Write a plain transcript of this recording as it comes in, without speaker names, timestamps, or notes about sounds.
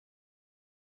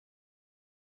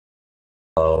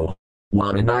Oh,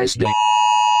 what a nice day.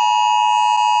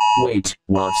 Wait,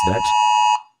 what's that?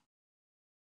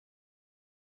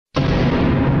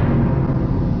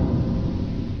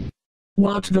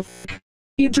 What the f?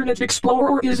 Internet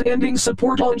Explorer is ending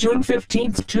support on June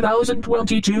 15th,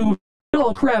 2022.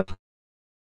 Oh crap.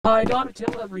 I gotta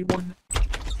tell everyone.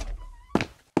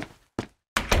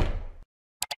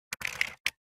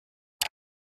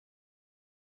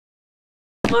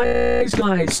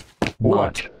 Guys.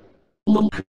 What?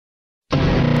 Look.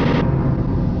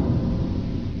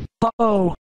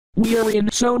 Uh-oh. We are in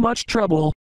so much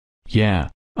trouble. Yeah,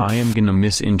 I am gonna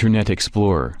miss Internet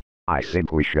Explorer. I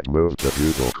think we should move to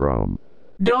Google Chrome.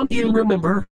 Don't you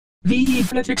remember? The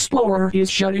Internet Explorer is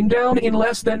shutting down in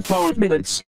less than 5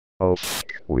 minutes. Oh,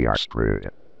 we are screwed.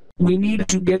 We need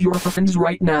to get your friends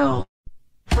right now.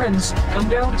 Friends, come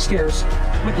downstairs.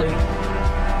 Quickly.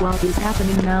 What is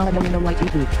happening now? I don't know what to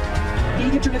do.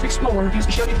 The Internet Explorer is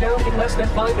shutting down in less than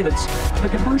 5 minutes. The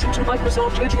conversion to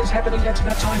Microsoft Edge is happening at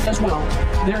that time as well.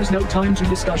 There's no time to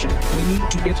discussion. We need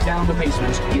to get down the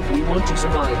basement if we want to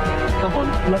survive. Come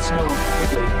on, let's go.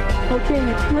 Quickly. Okay,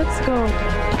 let's go.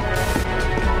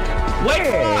 Wait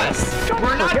for us!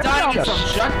 We're not dying from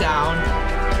Shutdown.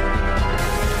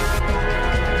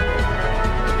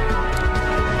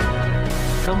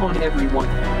 Come on everyone.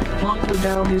 Hunker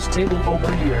down his table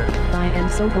over here. I am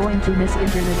so going to miss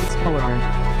Internet Explorer.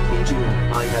 Me too.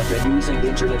 I have been using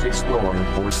Internet Explorer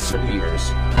for some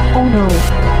years. Oh no.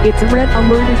 It's a red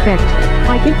alert effect.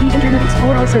 I think the Internet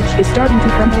Explorer search is starting to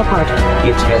crumble apart.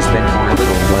 It has been for a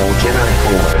little while, Jedi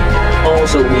 4.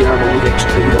 Also, we are moving to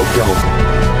the Dome.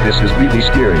 This is really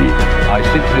scary. I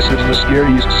think this is the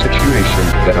scariest situation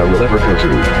that I will ever go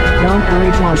through. Don't worry,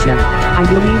 Joshua. I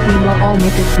believe we will all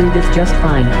make it through this just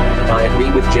fine. I agree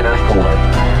with Jedi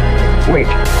 4. Wait,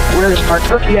 where is our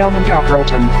turkey almond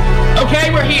Jortney?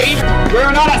 Okay, we're here. We're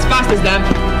not as fast as them.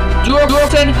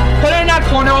 Jortney, put it in that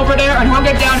corner over there, and we'll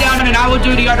get down, and I will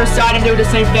do the other side and do the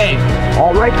same thing.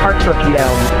 Alright, our turkey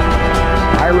almond.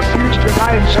 I refuse to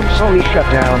die in some silly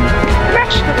shutdown.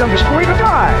 That's the dumbest way to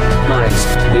die. Guys,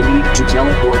 we need to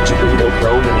teleport to Google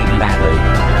Chrome immediately.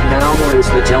 Now where is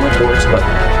the teleport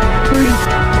button? Hurry.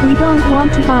 We don't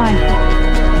want to die.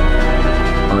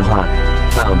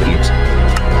 Found it.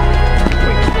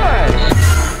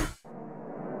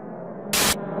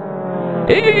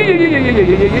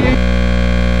 Hey!